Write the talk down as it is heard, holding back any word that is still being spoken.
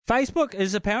Facebook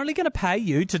is apparently going to pay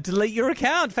you to delete your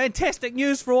account. Fantastic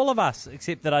news for all of us,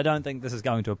 except that I don't think this is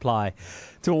going to apply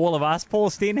to all of us. Paul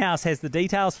Stenhouse has the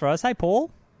details for us. Hey,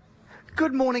 Paul.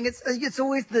 Good morning. It's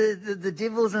always the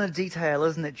devil's in a detail,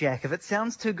 isn't it, Jack? If it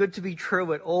sounds too good to be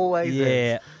true, it always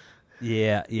is.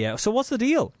 Yeah. So what's the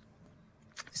deal?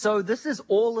 So this is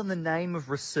all in the name of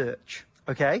research,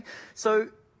 okay? So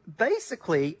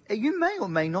basically, you may or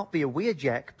may not be aware,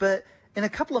 Jack, but in a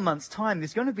couple of months' time,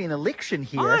 there's going to be an election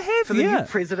here for the new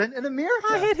president in America.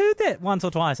 I had heard that once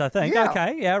or twice, I think. Yeah.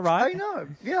 Okay, yeah, right. I know.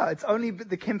 Yeah,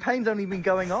 the campaign's only been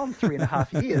going on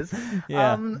 3.5 years.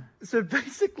 Yeah. So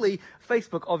basically,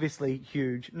 Facebook, obviously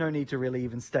huge. No need to really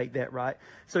even state that, right?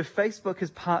 So Facebook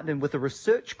has partnered with a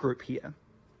research group here,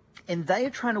 and they are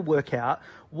trying to work out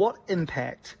what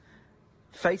impact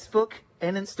Facebook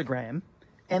and Instagram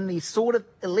and the sort of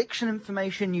election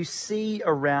information you see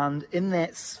around in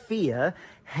that sphere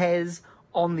has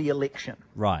on the election.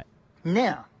 Right.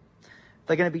 Now,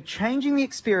 they're going to be changing the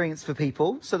experience for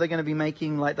people. So they're going to be they're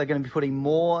going to be putting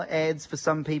more ads for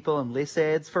some people and less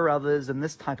ads for others and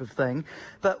this type of thing.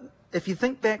 But if you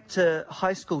think back to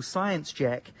high school science,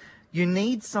 Jack, you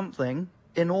need something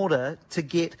in order to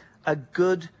get a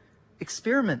good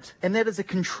experiment. And that is a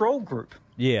control group.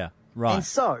 Yeah, right. And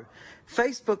so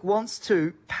Facebook wants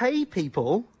to pay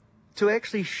people to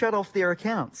actually shut off their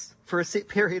accounts for a set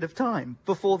period of time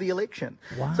before the election.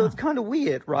 Wow. So it's kind of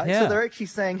weird, right? Yeah. So they're actually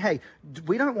saying, hey,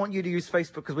 we don't want you to use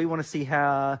Facebook because we want to see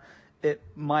how it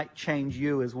might change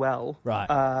you as well.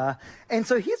 Right. And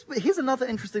so here's another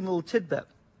interesting little tidbit.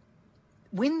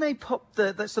 When they pop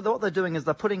so what they're doing is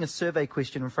they're putting a survey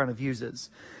question in front of users.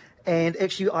 And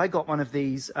actually, I got one of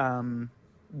these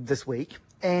this week,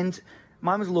 and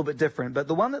mine was a little bit different, but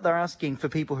the one that they're asking for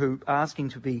people who are asking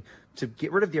to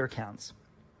get rid of their accounts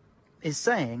is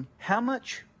saying, how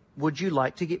much would you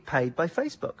like to get paid by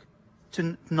Facebook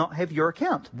to not have your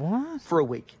account for a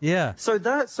week? Yeah. So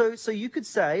you could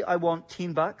say, I want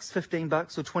 $10,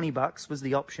 $15, or $20 was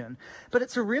the option. But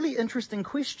it's a really interesting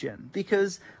question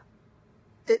because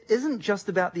it isn't just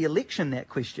about the election, that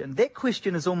question. That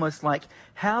question is almost like,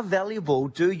 how valuable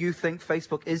do you think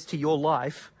Facebook is to your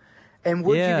life? And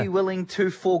would you be willing to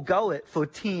forego it for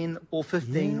 $10 or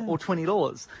 $15 or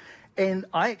 $20? And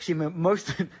I actually,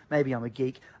 maybe I'm a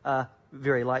geek,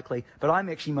 very likely, but I'm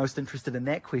actually most interested in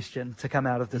that question to come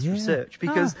out of this research.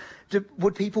 Because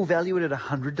would people value it at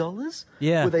 $100?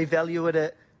 Yeah. Would they value it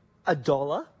at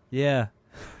 $1? Yeah.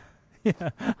 Yeah.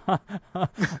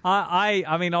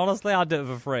 I mean, honestly, I'd do it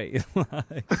for free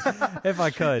if I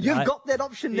could. You've got that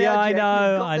option now. Yeah,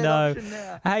 Jack. I know.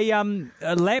 Hey,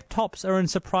 laptops are in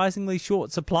surprisingly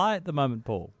short supply at the moment,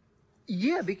 Paul.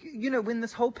 Yeah, when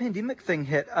this whole pandemic thing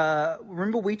hit,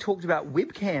 remember we talked about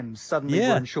webcams suddenly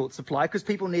were in short supply because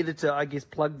people needed to, I guess,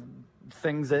 plug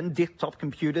things in, desktop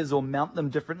computers, or mount them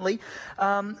differently.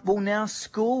 Well, now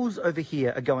schools over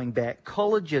here are going back.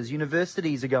 Colleges,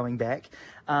 universities are going back.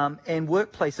 And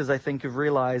workplaces, I think, have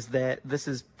realized that this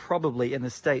is probably, in the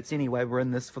States anyway, we're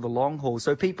in this for the long haul.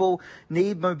 So people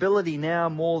need mobility now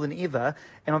more than ever.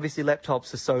 And obviously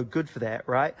laptops are so good for that,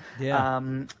 right? Yeah.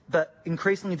 But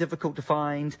increasingly difficult to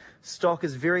find. Stock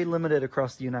is very limited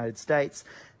across the United States.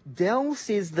 Dell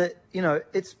says that,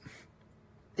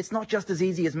 it's not just as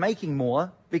easy as making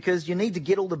more because you need to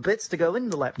get all the bits to go in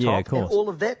the laptop. Yeah, of course. And all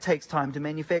of that takes time to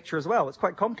manufacture as well. It's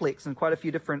quite complex and quite a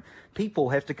few different people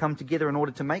have to come together in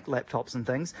order to make laptops and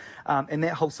things. And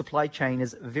that whole supply chain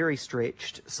is very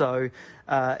stretched. So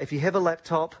if you have a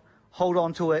laptop, hold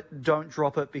on to it. Don't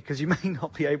drop it because you may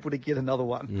not be able to get another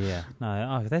one. Yeah,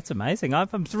 no, that's amazing. I'm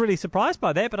really surprised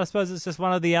by that, but I suppose it's just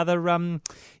one of the other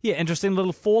interesting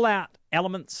little fallout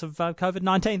elements of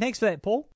COVID-19. Thanks for that, Paul.